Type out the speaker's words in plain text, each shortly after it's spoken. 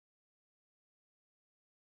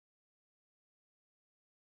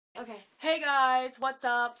Okay. Hey guys, what's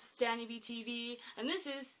up? It's Dani VTV, and this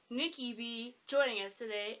is Nikki B joining us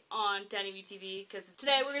today on Dani VTV, because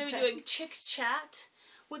today we're going to be doing chick chat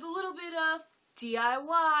with a little bit of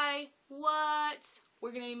DIY. What?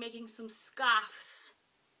 We're going to be making some scarves.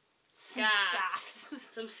 Some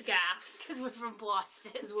scarves. Because we're from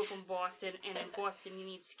Boston. And in Boston you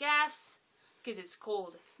need scarves because it's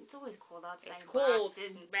cold. It's always cold outside. It's cold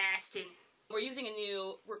in Boston. We're using a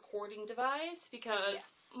new recording device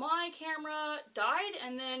because my camera died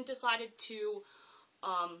and then decided to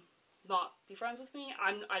not be friends with me.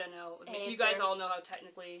 I don't know. You guys all know how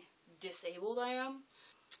technically disabled I am.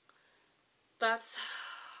 That's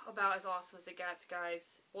about as awesome as it gets,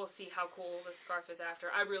 guys. We'll see how cool this scarf is after.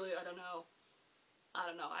 I don't know.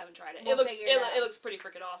 I haven't tried it. It looks pretty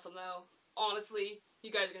freaking awesome though. Honestly,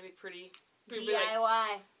 you guys are gonna be pretty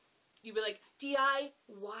DIY. You'd be like, DI,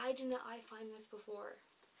 why didn't I find this before?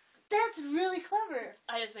 That's really clever.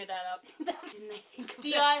 I just made that up. Didn't I think of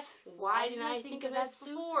DI, why didn't I think of this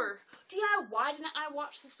before? DI, why didn't I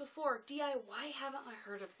watch this before? DI, why haven't I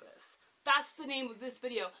heard of this? That's the name of this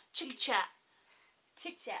video. Chick chat.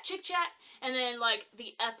 Chick chat. Chick chat. And then, like,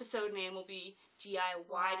 the episode name will be DI,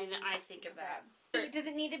 why didn't I think of that? Does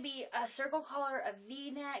it need to be a circle collar, a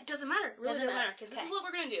V-neck? Doesn't matter. It really doesn't matter. Because this is what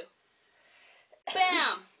we're going to do.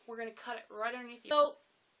 Bam! We're going to cut it right underneath you. So,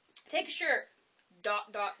 take a shirt.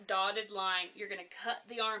 Dotted line. You're going to cut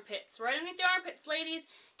the armpits. Right underneath the armpits, ladies.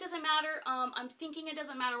 Doesn't matter. I'm thinking it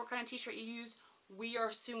doesn't matter what kind of t-shirt you use. We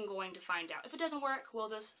are soon going to find out. If it doesn't work, we'll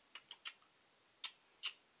just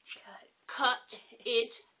cut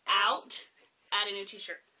it out. Add a new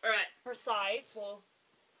t-shirt. Alright. For size, we'll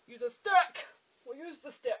use a stick. We'll use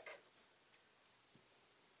the stick.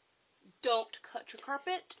 Don't cut your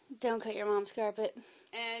carpet. Don't cut your mom's carpet.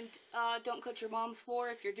 And don't cut your mom's floor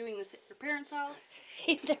if you're doing this at your parents' house.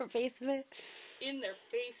 In their basement. In their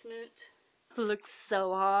basement. Looks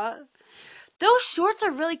so hot. Those shorts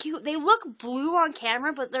are really cute. They look blue on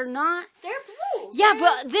camera, but they're not. They're blue. Yeah,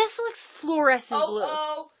 but this looks fluorescent blue.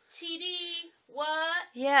 Oh, TD. What?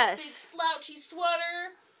 Yes. Big slouchy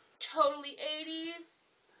sweater. Totally 80s.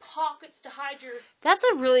 Pockets to hide your... That's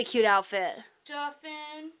a really cute outfit. Stuff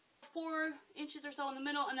in. 4 inches or so in the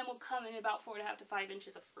middle, and then we'll come in about 4.5 to 5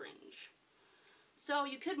 inches of fringe. So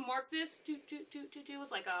you could mark this with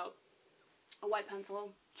like a white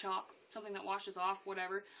pencil, chalk, something that washes off,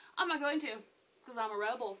 whatever. I'm not going to, because I'm a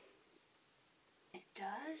rebel. It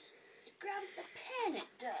does. It grabs the pen, it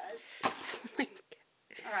does. Oh my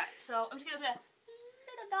God. Alright, so I'm just going to put a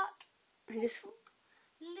little dot.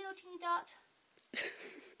 Little teeny dot.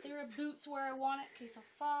 There are boots where I want it, case of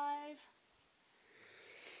 5.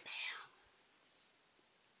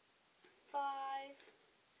 5.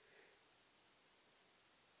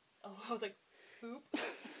 Oh, I was like, boop.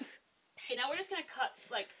 Okay, now we're just going to cut,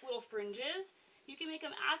 like, little fringes. You can make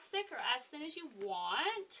them as thick or as thin as you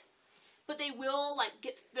want, but they will, like,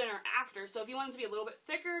 get thinner after. So if you want them to be a little bit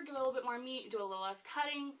thicker, give it a little bit more meat, do a little less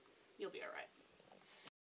cutting, you'll be alright.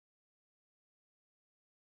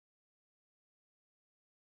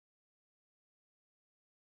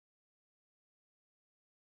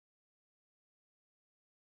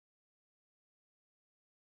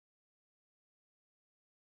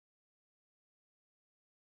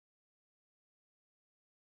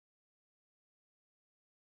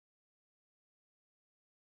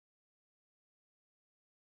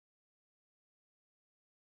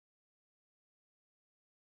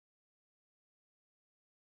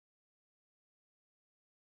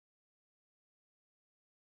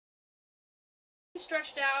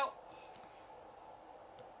 Stretched out.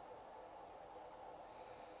 Take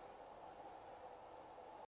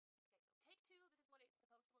 2. This is what it's supposed to look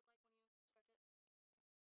like when you stretch it.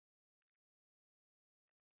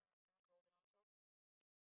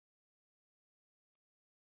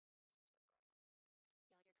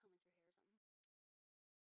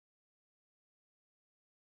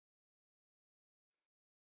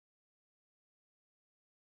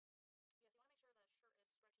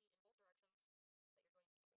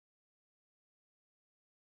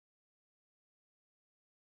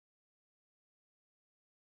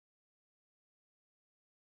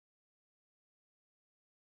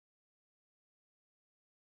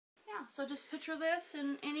 Yeah, so just picture this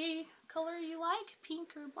in any color you like,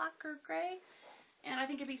 pink or black or gray. And I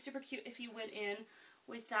think it'd be super cute if you went in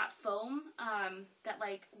with that foam, that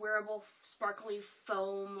like wearable sparkly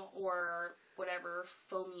foam or whatever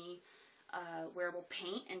foamy wearable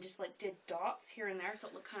paint, and just like did dots here and there so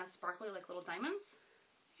it looked kind of sparkly like little diamonds.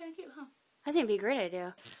 Kind of cute, huh? I think it'd be a great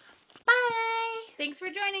idea. Bye! Thanks for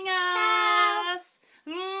joining us!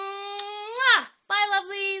 Ciao!